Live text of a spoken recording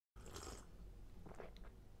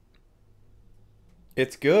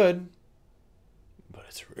It's good, but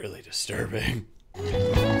it's really disturbing.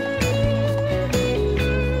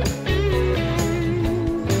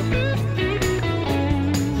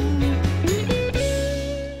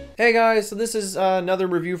 Hey guys, so this is another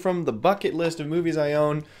review from the bucket list of movies I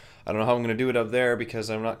own. I don't know how I'm going to do it up there because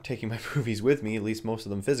I'm not taking my movies with me, at least most of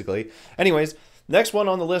them physically. Anyways, next one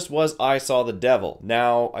on the list was I Saw the Devil.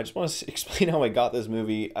 Now, I just want to explain how I got this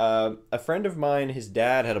movie. A friend of mine, his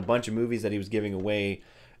dad, had a bunch of movies that he was giving away,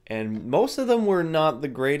 and most of them were not the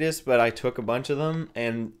greatest, but I took a bunch of them,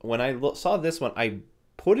 and when I saw this one, I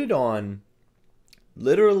put it on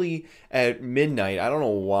literally at midnight. I don't know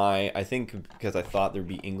why. I think because I thought there'd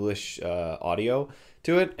be English audio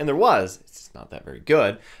to it, and there was. It's not that very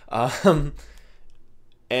good.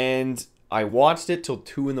 And I watched it till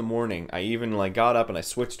 2 in the morning. I even got up and I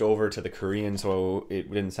switched over to the Korean so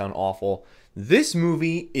it didn't sound awful. This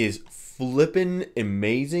movie is flippin'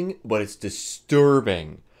 amazing, but it's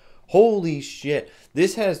disturbing. Holy shit.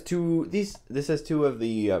 This has two of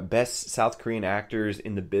the best South Korean actors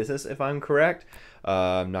in the business, if I'm correct.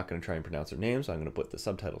 I'm not going to try and pronounce their names, so I'm going to put the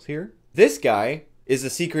subtitles here. This guy is a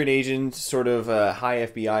secret agent, sort of a high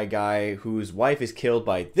FBI guy, whose wife is killed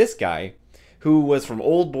by this guy, who was from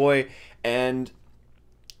Old Boy, and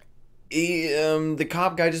the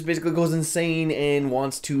cop guy just basically goes insane and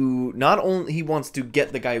wants to, not only he wants to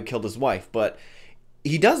get the guy who killed his wife, but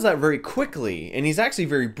he does that very quickly, and he's actually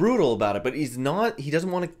very brutal about it, but he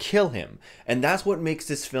doesn't want to kill him. And that's what makes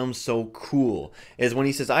this film so cool, is when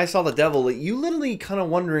he says, I saw the devil, you literally kind of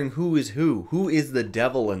wondering who is the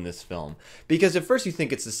devil in this film. Because at first you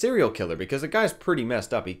think it's the serial killer, because the guy's pretty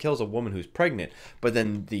messed up. He kills a woman who's pregnant, but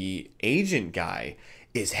then the agent guy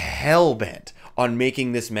is hell-bent on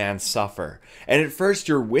making this man suffer. And at first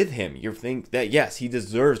you're with him. You think that, yes, he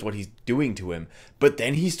deserves what he's doing to him, but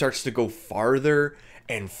then he starts to go farther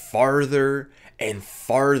and farther and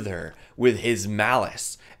farther with his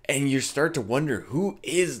malice, and you start to wonder, who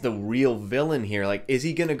is the real villain here? Is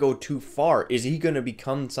he gonna go too far? Is he gonna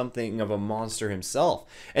become something of a monster himself?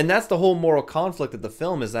 And that's the whole moral conflict of the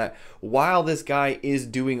film, is that while this guy is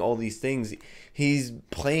doing all these things, he's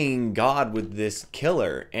playing God with this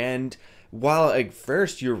killer. And while at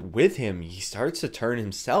first you're with him, he starts to turn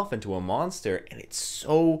himself into a monster, and it's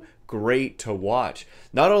so great to watch.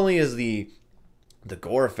 Not only is the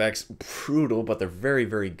gore effects brutal, but they're very,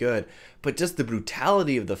 very good. But just the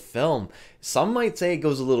brutality of the film, some might say it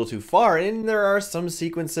goes a little too far, and there are some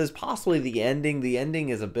sequences, possibly the ending. The ending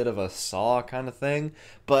is a bit of a Saw kind of thing,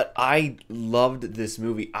 but I loved this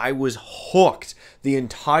movie. I was hooked the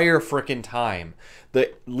entire frickin' time.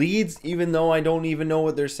 The leads, even though I don't even know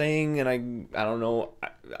what they're saying, and I don't know,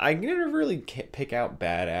 I never really pick out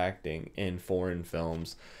bad acting in foreign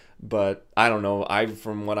films. But I don't know.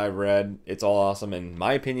 From what I've read, it's all awesome. In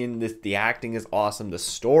my opinion, the acting is awesome. The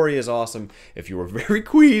story is awesome. If you were very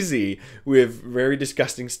queasy with very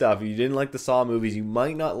disgusting stuff, if you didn't like the Saw movies, you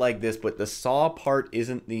might not like this. But the Saw part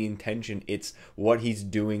isn't the intention. It's what he's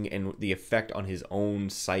doing and the effect on his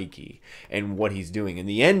own psyche and what he's doing. And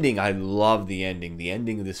the ending, I love the ending. The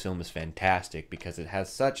ending of this film is fantastic because it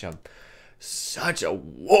has such a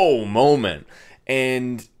whoa moment.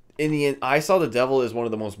 And in the end, I Saw the Devil is one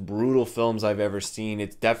of the most brutal films I've ever seen.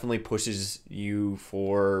 It definitely pushes you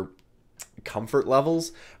for comfort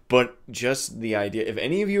levels, but just the idea, if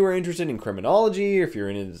any of you are interested in criminology, or if you're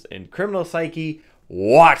in criminal psyche,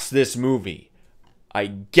 watch this movie. I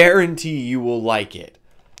guarantee you will like it.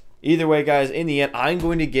 Either way, guys, in the end, I'm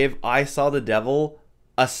going to give I Saw the Devil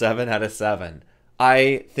a 7 out of 7.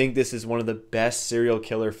 I think this is one of the best serial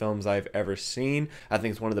killer films I've ever seen. I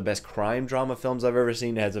think it's one of the best crime drama films I've ever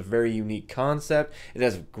seen. It has a very unique concept. It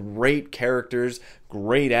has great characters,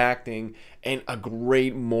 great acting, and a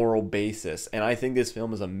great moral basis. And I think this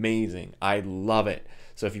film is amazing. I love it.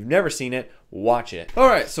 So if you've never seen it, watch it.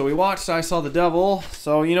 Alright, so we watched I Saw the Devil.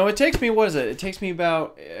 So, it takes me, what is it? It takes me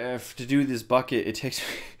about, to do this bucket, it takes me,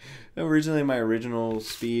 originally my original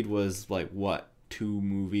speed was 2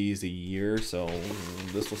 movies a year, so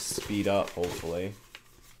this will speed up, hopefully.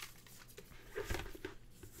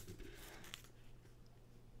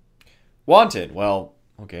 Wanted. Well,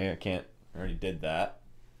 okay, I already did that.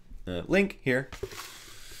 Link here.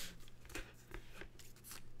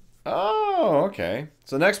 Oh, okay.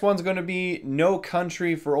 So next one's going to be No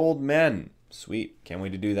Country for Old Men. Sweet. Can't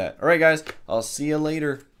wait to do that. Alright, guys. I'll see you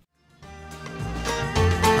later.